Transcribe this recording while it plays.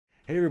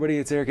Hey everybody,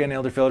 it's Eric at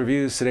Elderfeld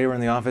Reviews. Today we're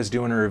in the office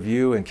doing a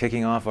review and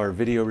kicking off our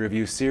video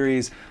review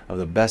series of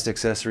the best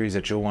accessories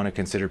that you'll want to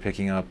consider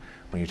picking up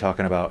when you're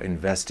talking about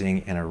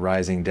investing in a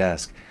rising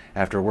desk.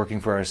 After working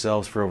for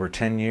ourselves for over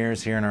 10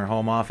 years here in our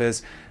home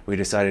office, we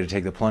decided to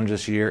take the plunge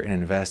this year and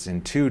invest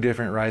in 2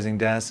 different rising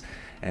desks,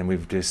 and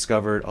we've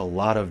discovered a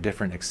lot of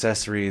different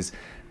accessories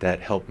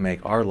that help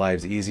make our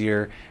lives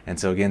easier. And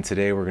so again,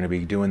 today we're going to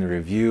be doing the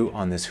review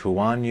on this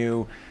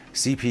HUANUO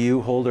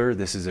CPU holder.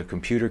 This is a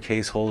computer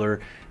case holder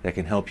that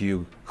can help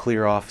you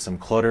clear off some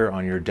clutter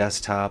on your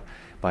desktop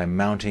by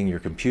mounting your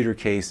computer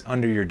case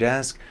under your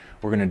desk.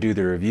 We're going to do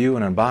the review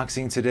and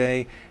unboxing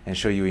today and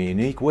show you a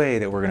unique way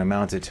that we're going to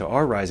mount it to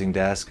our rising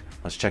desk.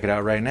 Let's check it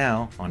out right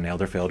now on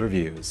Elderfeld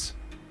Reviews.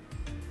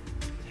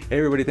 Hey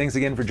everybody, thanks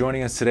again for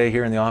joining us today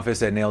here in the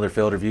office at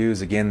Elderfeld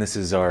Reviews. Again, this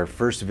is our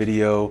first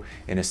video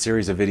in a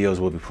series of videos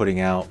we'll be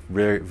putting out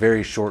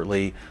very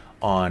shortly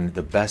on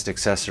the best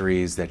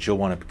accessories that you'll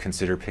want to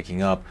consider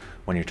picking up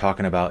when you're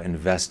talking about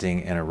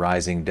investing in a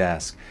rising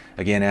desk.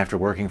 Again, after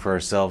working for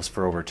ourselves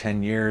for over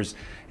 10 years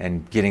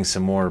and getting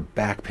some more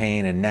back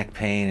pain and neck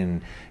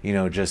pain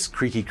and just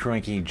creaky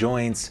cranky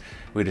joints,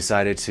 we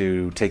decided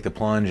to take the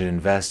plunge and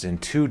invest in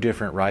 2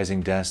 different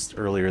rising desks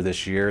earlier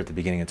this year at the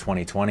beginning of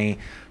 2020.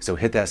 So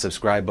hit that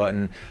subscribe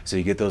button so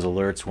you get those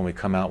alerts when we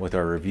come out with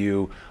our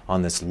review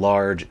on this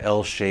large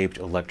L-shaped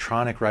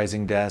electronic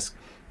rising desk,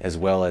 as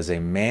well as a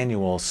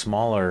manual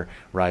smaller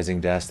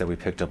rising desk that we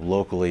picked up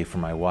locally for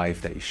my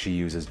wife that she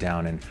uses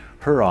down in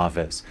her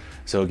office.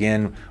 So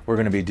again, we're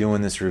going to be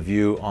doing this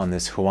review on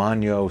this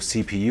HUANUO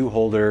CPU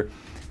holder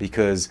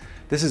because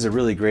this is a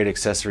really great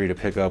accessory to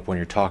pick up when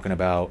you're talking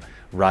about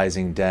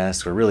rising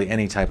desks or really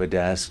any type of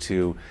desk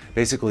to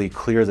basically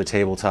clear the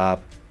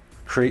tabletop,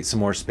 create some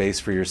more space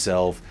for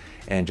yourself,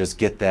 and just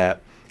get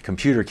that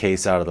computer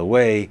case out of the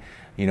way.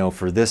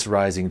 For this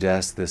rising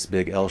desk, this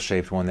big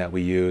L-shaped one that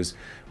we use,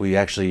 we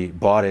actually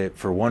bought it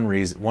for one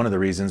reason. One of the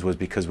reasons was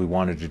because we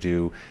wanted to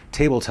do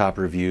tabletop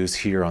reviews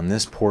here on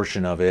this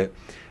portion of it.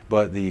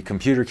 But the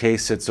computer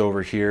case sits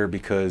over here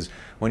because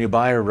when you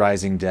buy a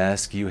rising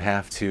desk, you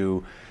have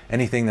to,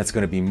 anything that's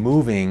going to be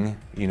moving,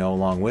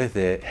 along with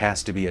it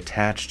has to be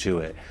attached to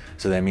it.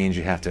 So that means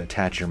you have to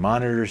attach your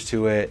monitors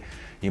to it.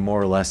 You more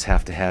or less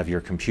have to have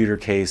your computer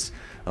case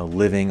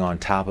living on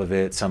top of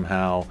it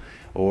somehow.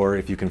 Or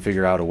if you can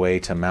figure out a way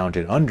to mount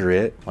it under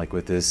it, like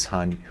with this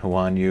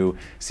HUANUO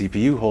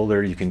CPU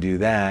holder, you can do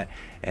that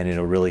and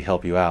it'll really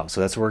help you out.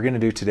 So that's what we're going to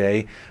do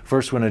today.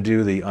 First, we're going to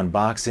do the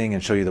unboxing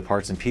and show you the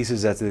parts and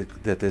pieces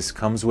that this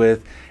comes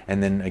with.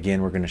 And then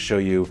again, we're going to show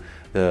you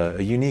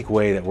a unique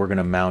way that we're going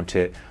to mount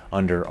it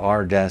under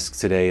our desk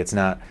today. It's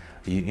not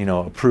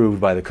approved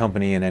by the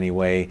company in any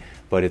way,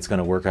 but it's going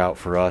to work out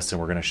for us,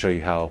 and we're going to show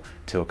you how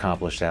to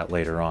accomplish that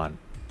later on.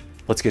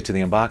 Let's get to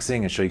the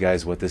unboxing and show you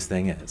guys what this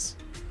thing is.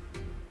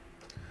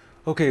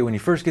 Okay, when you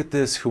first get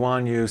this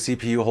HUANUO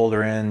CPU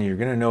holder in, you're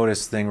going to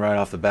notice thing right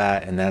off the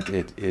bat, and that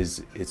it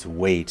is its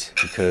weight,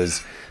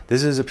 because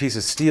this is a piece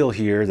of steel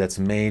here that's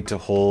made to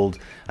hold,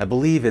 I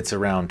believe it's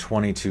around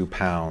 22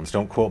 pounds.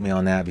 Don't quote me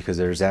on that because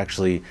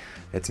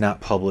it's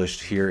not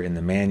published here in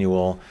the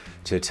manual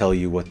to tell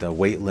you what the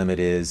weight limit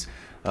is,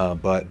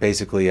 but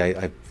basically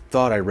I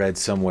thought I read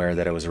somewhere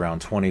that it was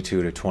around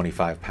 22 to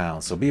 25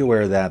 pounds. So be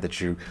aware of that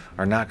you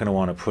are not going to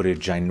want to put a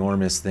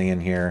ginormous thing in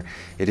here.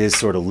 It is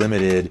sort of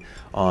limited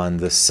on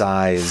the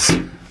size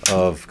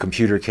of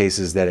computer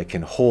cases that it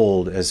can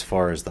hold as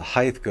far as the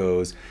height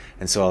goes.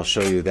 And so I'll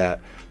show you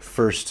that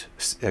first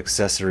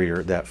accessory,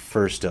 or that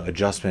first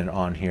adjustment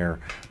on here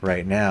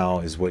right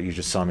now is what you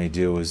just saw me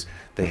do. Is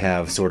they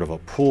have sort of a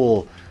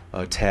pull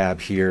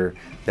tab here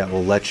that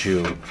will let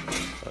you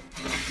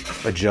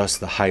adjust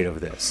the height of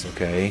this.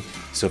 Okay,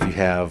 so if you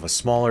have a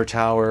smaller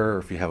tower or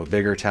if you have a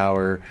bigger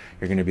tower,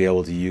 you're going to be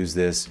able to use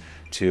this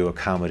to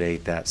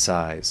accommodate that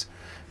size.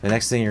 The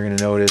next thing you're going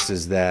to notice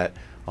is that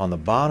on the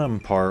bottom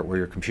part where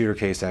your computer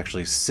case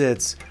actually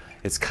sits,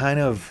 it's kind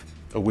of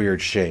a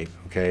weird shape.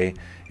 Okay,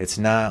 it's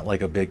not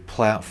like a big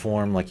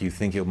platform like you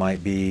think it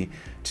might be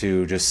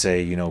to just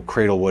say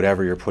cradle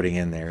whatever you're putting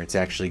in there. It's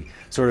actually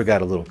sort of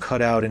got a little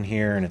cutout in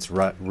here, and it's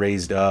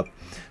raised up.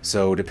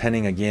 So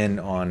depending again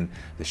on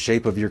the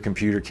shape of your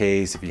computer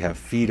case, if you have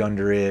feet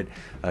under it,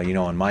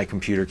 on my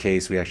computer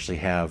case we actually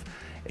have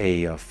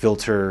a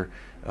filter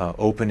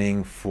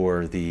opening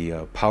for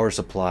the power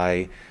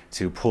supply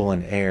to pull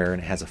in air,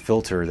 and it has a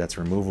filter that's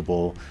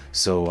removable.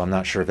 So I'm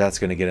not sure if that's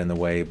going to get in the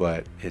way,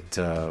 but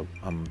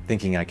I'm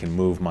thinking I can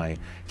move my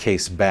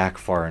case back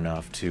far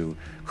enough to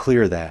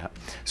clear that.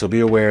 So be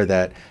aware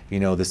that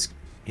this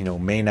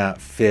may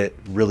not fit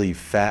really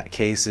fat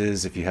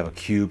cases. If you have a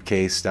cube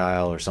case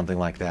style or something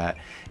like that,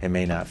 it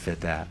may not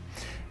fit that.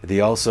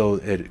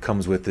 It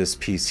comes with this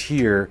piece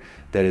here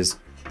this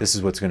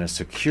is what's going to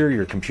secure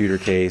your computer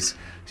case.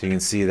 So you can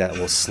see that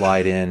will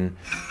slide in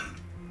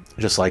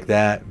just like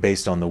that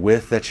based on the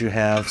width that you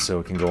have. So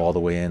it can go all the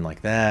way in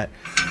like that,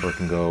 or it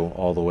can go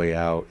all the way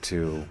out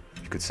to,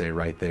 you could say,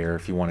 right there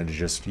if you wanted to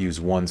just use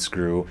one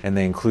screw. And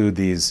they include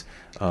these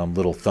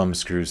little thumb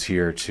screws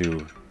here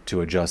to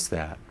to adjust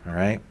that. All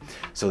right,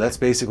 so that's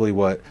basically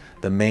what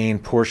the main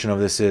portion of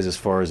this is as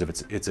far as if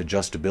its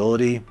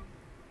adjustability.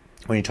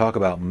 When you talk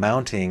about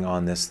mounting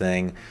on this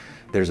thing,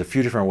 there's a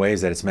few different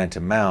ways that it's meant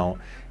to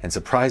mount, and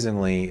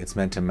surprisingly it's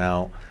meant to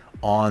mount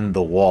on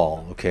the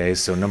wall. Okay,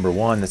 so number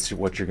one, that's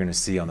what you're going to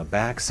see on the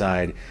back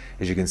side.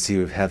 As you can see,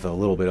 we have a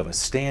little bit of a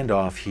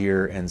standoff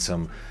here and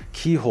some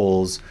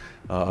keyholes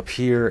up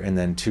here, and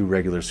then 2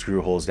 regular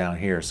screw holes down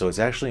here. So it's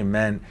actually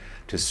meant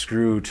to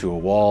screw to a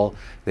wall.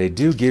 They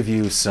do give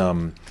you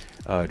some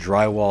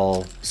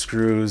drywall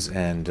screws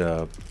and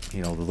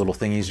you know, the little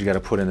thingies you got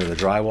to put into the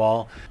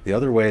drywall. The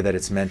other way that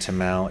it's meant to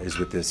mount is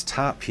with this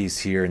top piece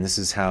here, and this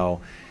is how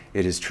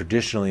it is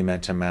traditionally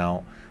meant to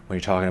mount when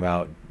you're talking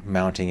about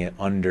mounting it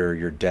under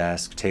your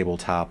desk,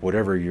 tabletop,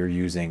 whatever you're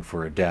using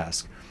for a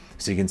desk.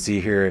 So you can see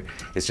here,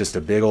 it's just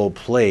a big old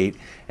plate,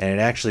 and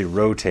it actually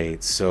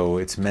rotates. So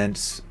it's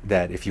meant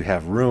that if you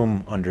have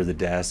room under the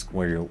desk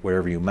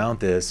wherever you mount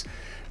this,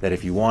 that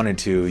if you wanted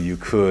to, you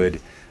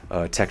could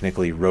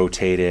technically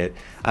rotate it.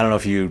 I don't know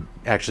if you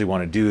actually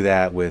want to do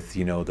that with,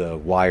 you know, the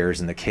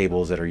wires and the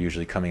cables that are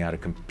usually coming out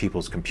of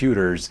people's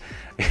computers,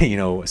 you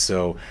know,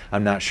 so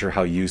I'm not sure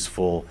how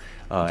useful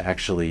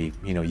actually,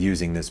 you know,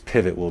 using this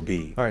pivot will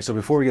be. All right, so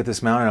before we get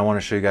this mounted, I want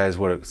to show you guys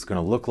what it's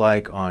going to look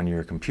like on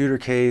your computer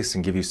case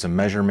and give you some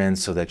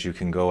measurements so that you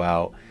can go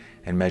out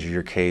and measure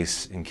your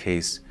case in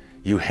case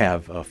you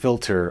have a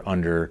filter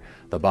under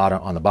the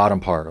bottom, on the bottom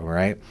part. All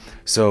right,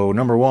 so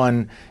number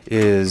one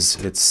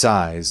is its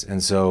size,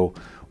 and so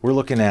we're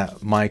looking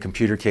at my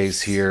computer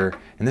case here,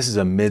 and this is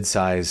a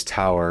mid-sized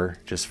tower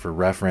just for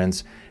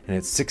reference, and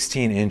it's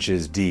 16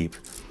 inches deep.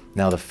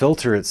 Now the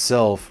filter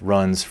itself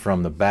runs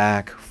from the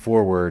back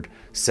forward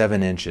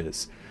 7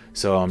 inches.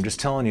 So I'm just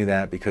telling you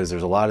that because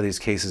there's a lot of these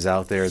cases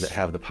out there that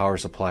have the power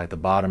supply at the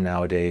bottom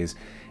nowadays,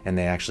 and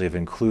they actually have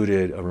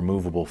included a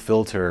removable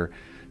filter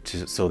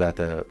so that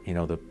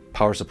the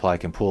power supply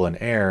can pull in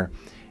air,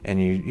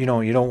 and you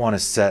don't want to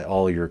set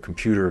all your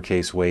computer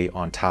case weight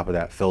on top of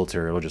that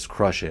filter. It'll just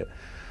crush it.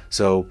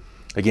 So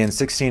again,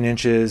 16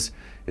 inches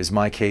is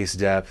my case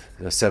depth.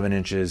 7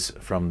 inches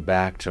from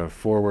back to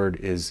forward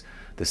is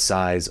the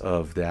size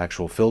of the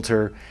actual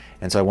filter.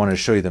 And so I wanted to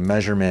show you the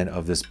measurement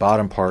of this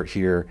bottom part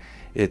here.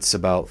 It's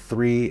about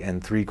 3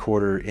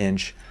 3/4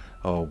 inch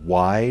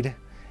wide,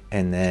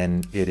 and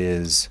then it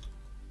is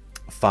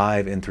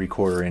 5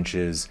 3/4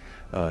 inches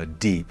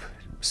deep.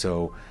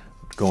 So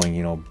going,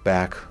 you know,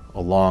 back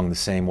along the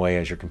same way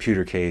as your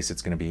computer case,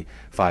 it's going to be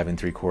 5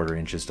 3/4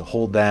 inches to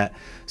hold that.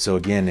 So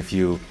again, if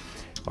you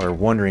are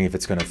wondering if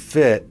it's going to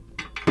fit,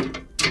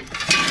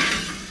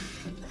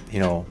 you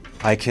know,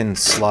 I can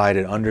slide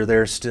it under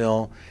there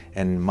still,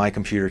 and my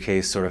computer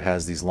case sort of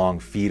has these long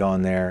feet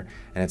on there,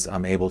 and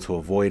I'm able to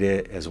avoid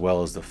it as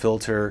well as the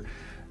filter.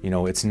 You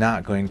know, it's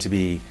not going to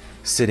be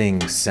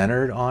sitting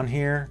centered on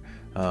here,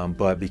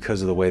 but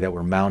because of the way that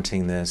we're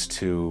mounting this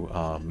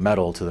to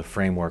metal, to the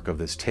framework of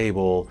this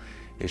table,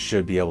 it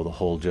should be able to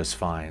hold just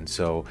fine.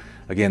 So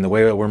again, the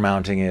way that we're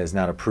mounting it is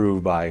not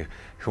approved by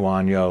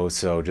HUANUO,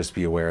 so just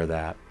be aware of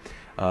that.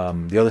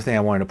 The other thing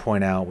I wanted to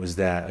point out was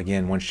that,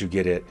 again, once you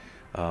get it,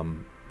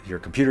 your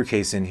computer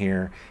case in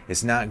here,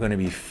 it's not going to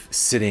be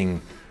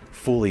sitting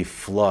fully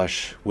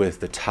flush with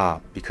the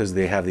top because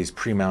they have these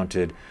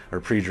pre-mounted or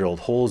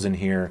pre-drilled holes in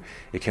here.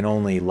 It can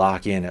only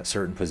lock in at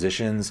certain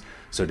positions,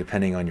 so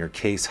depending on your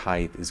case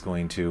height is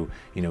going to,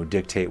 you know,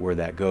 dictate where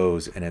that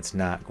goes, and it's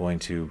not going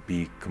to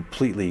be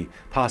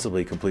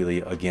possibly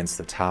completely against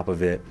the top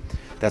of it.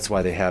 That's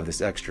why they have this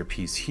extra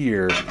piece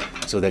here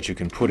so that you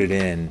can put it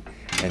in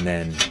and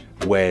then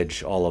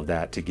wedge all of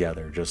that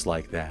together just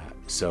like that.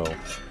 So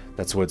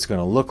that's what it's going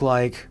to look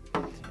like.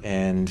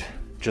 And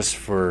just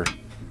for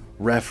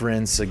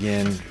reference,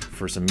 again,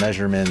 for some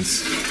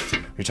measurements,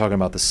 you're talking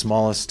about the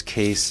smallest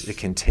case it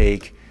can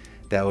take,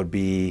 that would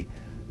be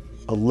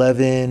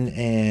 11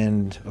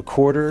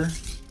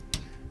 1/4,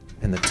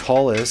 and the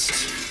tallest,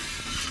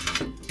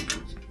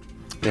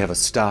 they have a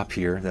stop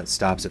here that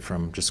stops it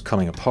from just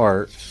coming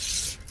apart.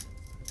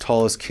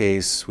 Tallest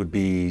case would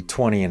be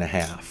 20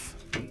 1/2.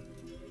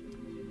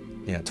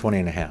 Yeah,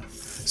 20 1/2.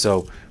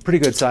 So pretty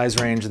good size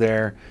range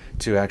there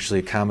to actually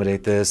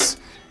accommodate this.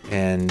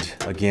 And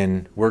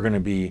again, we're going to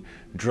be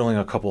drilling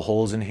a couple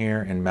holes in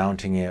here and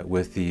mounting it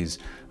with these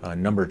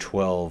number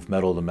 12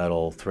 metal to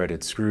metal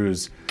threaded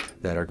screws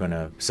that are going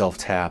to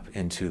self-tap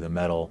into the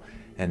metal,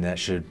 and that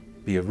should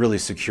be a really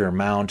secure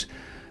mount.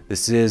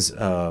 This is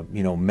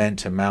you know, meant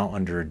to mount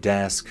under a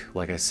desk,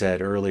 like I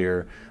said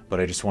earlier, but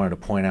I just wanted to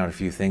point out a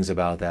few things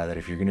about that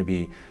if you're going to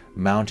be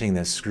mounting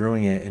this,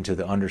 screwing it into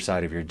the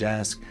underside of your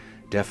desk,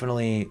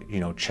 definitely, you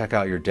know, check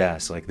out your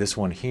desk. Like this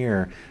one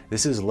here,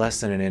 this is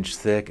less than 1 inch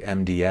thick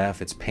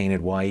MDF. It's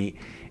painted white,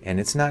 and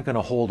it's not going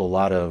to hold a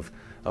lot of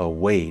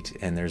weight.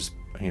 And there's,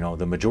 you know,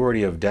 the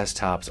majority of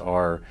desktops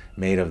are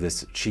made of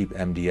this cheap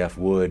MDF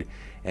wood.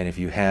 And if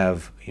you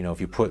have, you know,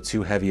 if you put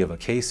too heavy of a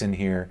case in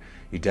here,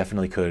 you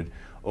definitely could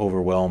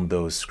overwhelm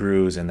those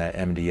screws and that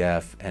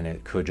MDF, and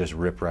it could just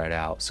rip right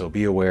out. So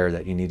be aware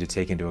that you need to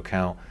take into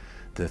account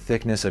the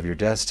thickness of your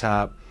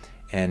desktop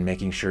and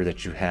making sure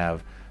that you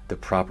have the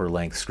proper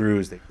length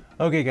screws.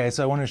 Okay guys,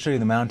 so I want to show you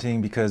the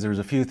mounting because there's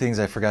a few things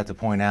I forgot to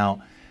point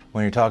out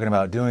when you're talking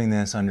about doing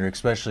this under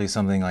especially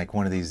something like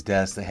one of these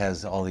desks that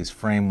has all these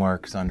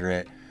frameworks under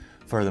it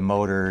for the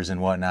motors and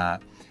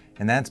whatnot.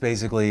 And that's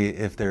basically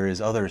if there is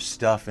other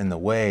stuff in the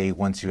way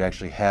once you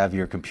actually have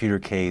your computer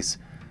case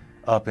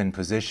up in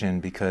position,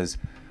 because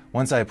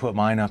once I put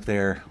mine up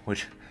there,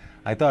 which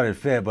I thought it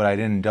fit, but I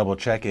didn't double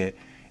check it,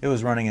 it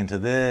was running into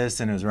this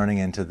and it was running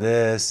into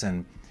this,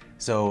 and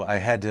so I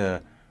had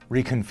to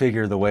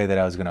reconfigure the way that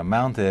I was going to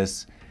mount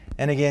this.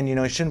 And again, you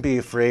know, you shouldn't be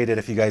afraid that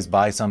if you guys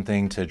buy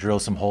something to drill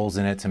some holes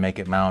in it to make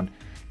it mount,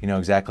 you know,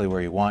 exactly where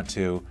you want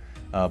to,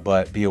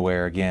 but be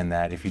aware again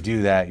that if you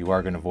do that, you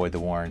are going to void the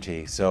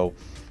warranty. So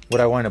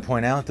what I wanted to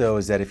point out though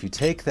is that if you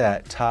take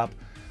that top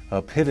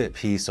pivot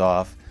piece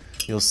off,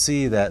 you'll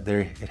see that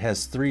it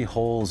has 3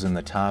 holes in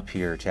the top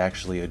here to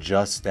actually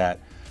adjust that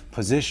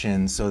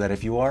position, so that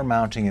if you are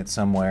mounting it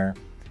somewhere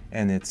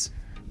and it's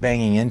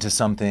banging into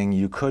something,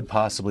 you could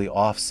possibly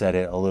offset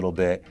it a little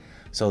bit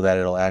so that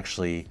it'll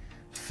actually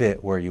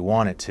fit where you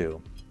want it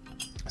to.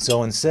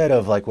 So instead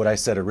of like what I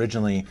said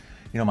originally,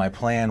 you know, my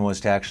plan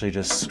was to actually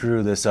just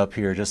screw this up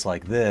here just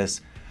like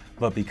this,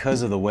 but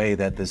because of the way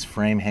that this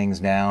frame hangs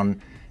down,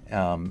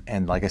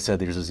 and like I said,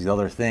 there's these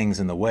other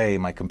things in the way,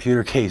 my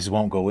computer case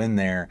won't go in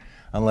there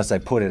unless I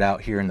put it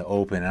out here in the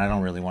open, and I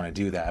don't really want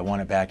to do that. I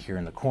want it back here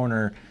in the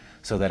corner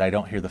so that I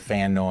don't hear the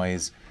fan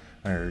noise,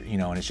 or, you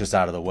know, and it's just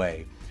out of the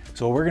way.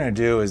 So what we're going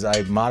to do is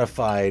I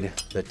modified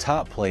the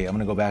top plate. I'm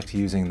going to go back to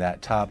using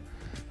that top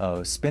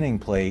spinning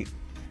plate.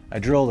 I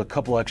drilled a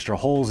couple extra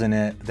holes in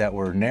it that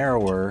were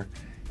narrower,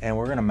 and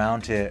we're going to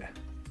mount it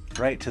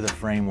right to the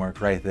framework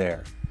right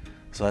there.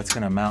 So that's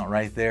going to mount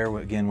right there,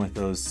 again with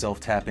those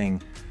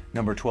self-tapping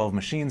number 12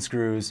 machine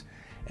screws.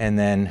 And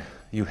then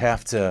you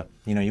have to,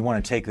 you know, you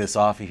want to take this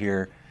off of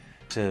here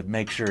to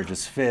make sure it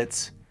just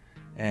fits,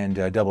 and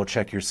double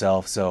check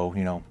yourself. So,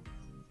 you know,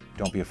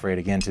 don't be afraid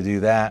again to do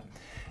that.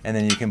 And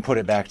then you can put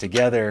it back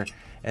together,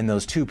 and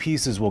those 2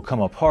 pieces will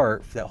come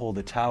apart that hold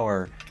the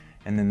tower,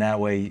 and then that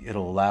way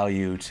it'll allow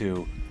you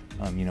to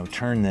you know,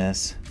 turn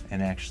this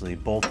and actually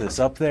bolt this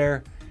up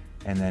there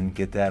and then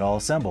get that all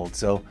assembled.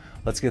 So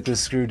let's get this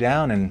screwed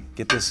down and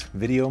get this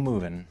video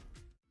moving.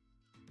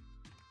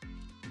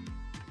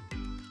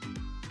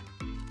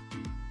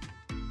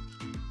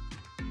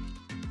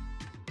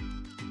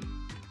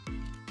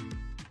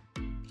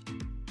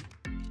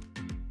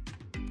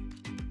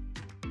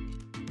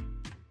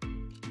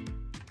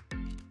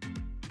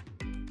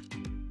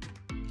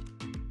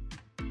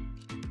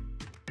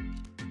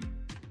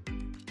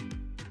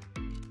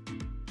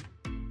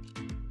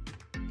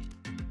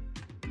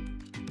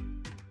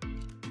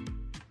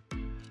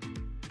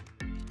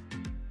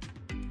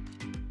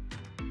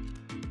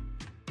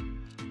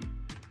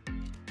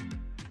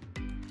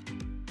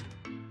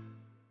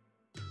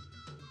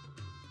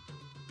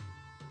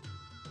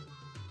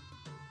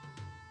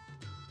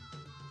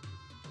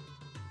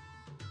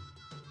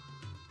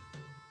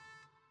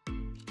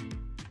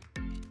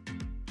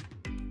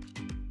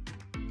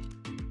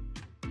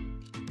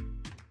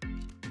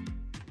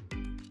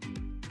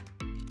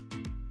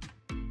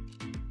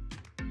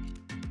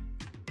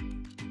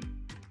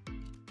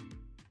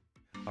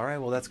 All right,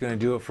 well, that's going to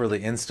do it for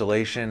the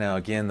installation. Now,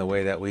 again, the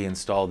way that we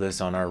install this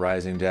on our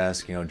rising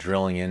desk, you know,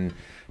 drilling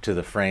into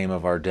the frame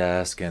of our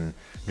desk and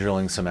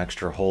drilling some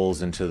extra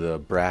holes into the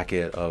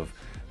bracket of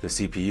the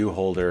CPU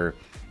holder,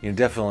 you know,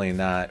 definitely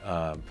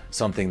not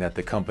something that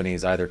the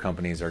companies, either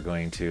companies, are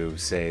going to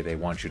say they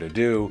want you to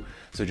do.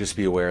 So just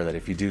be aware that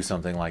if you do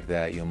something like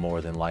that, you'll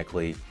more than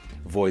likely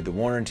void the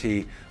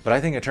warranty. But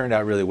I think it turned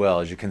out really well.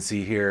 As you can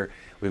see here,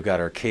 we've got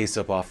our case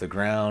up off the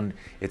ground.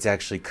 It's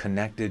actually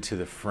connected to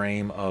the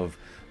frame of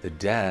the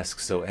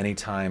desk, so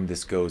anytime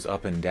this goes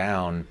up and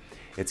down,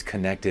 it's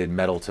connected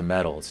metal to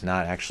metal. It's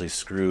not actually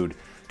screwed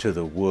to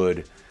the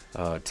wood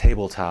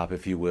tabletop,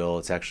 if you will.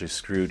 It's actually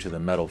screwed to the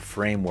metal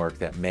framework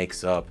that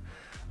makes up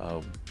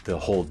the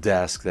whole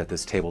desk that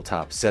this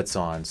tabletop sits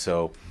on.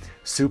 So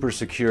super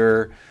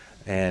secure,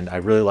 and I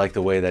really like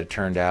the way that it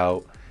turned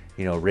out.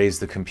 You know,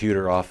 raised the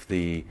computer off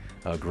the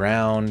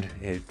ground.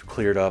 It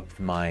cleared up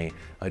my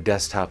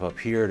desktop up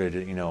here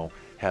to, you know,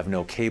 have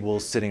no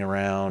cables sitting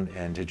around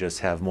and to just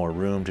have more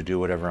room to do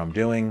whatever I'm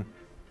doing.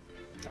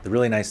 The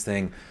really nice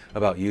thing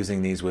about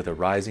using these with a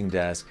rising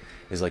desk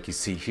is, like you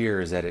see here,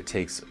 is that it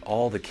takes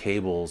all the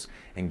cables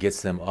and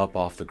gets them up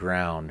off the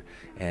ground.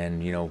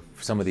 And, you know,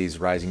 some of these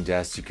rising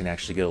desks, you can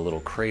actually get a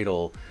little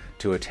cradle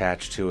to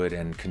attach to it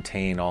and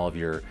contain all of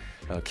your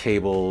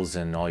cables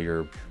and all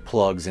your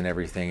plugs and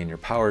everything in your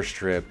power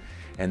strip.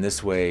 And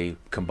this way,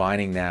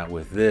 combining that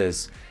with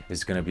this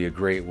is going to be a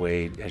great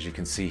way. As you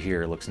can see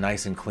here, it looks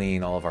nice and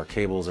clean. All of our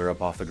cables are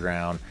up off the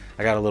ground.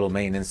 I got a little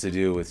maintenance to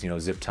do with, you know,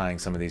 zip tying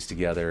some of these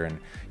together and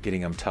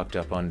getting them tucked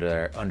up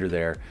under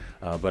there.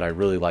 But I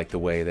really like the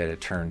way that it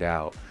turned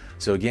out.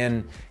 So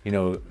again, you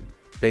know,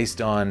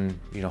 based on,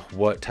 you know,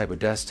 what type of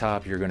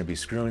desktop you're going to be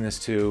screwing this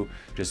to,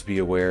 just be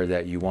aware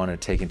that you want to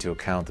take into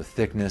account the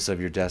thickness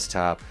of your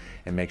desktop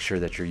and make sure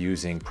that you're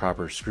using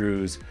proper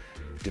screws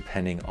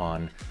depending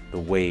on the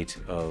weight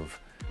of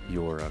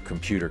your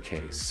computer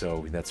case.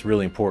 So that's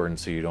really important,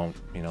 so you don't,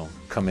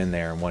 come in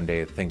there and one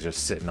day things are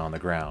sitting on the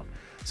ground.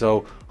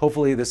 So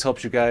hopefully this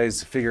helps you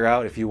guys figure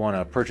out if you want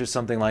to purchase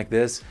something like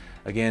this.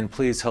 Again,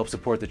 please help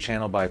support the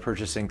channel by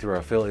purchasing through our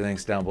affiliate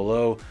links down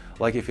below.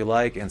 Like if you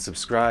like, and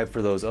subscribe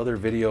for those other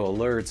video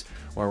alerts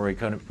where we're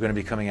going to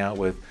be coming out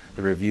with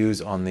the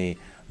reviews on the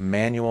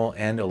manual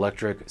and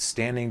electric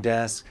standing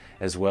desk,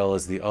 as well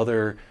as the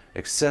other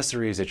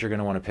accessories that you're going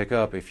to want to pick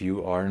up if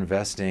you are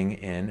investing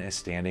in a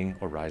standing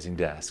or rising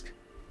desk.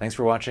 Thanks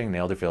for watching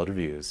Nailed or Failed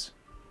Reviews.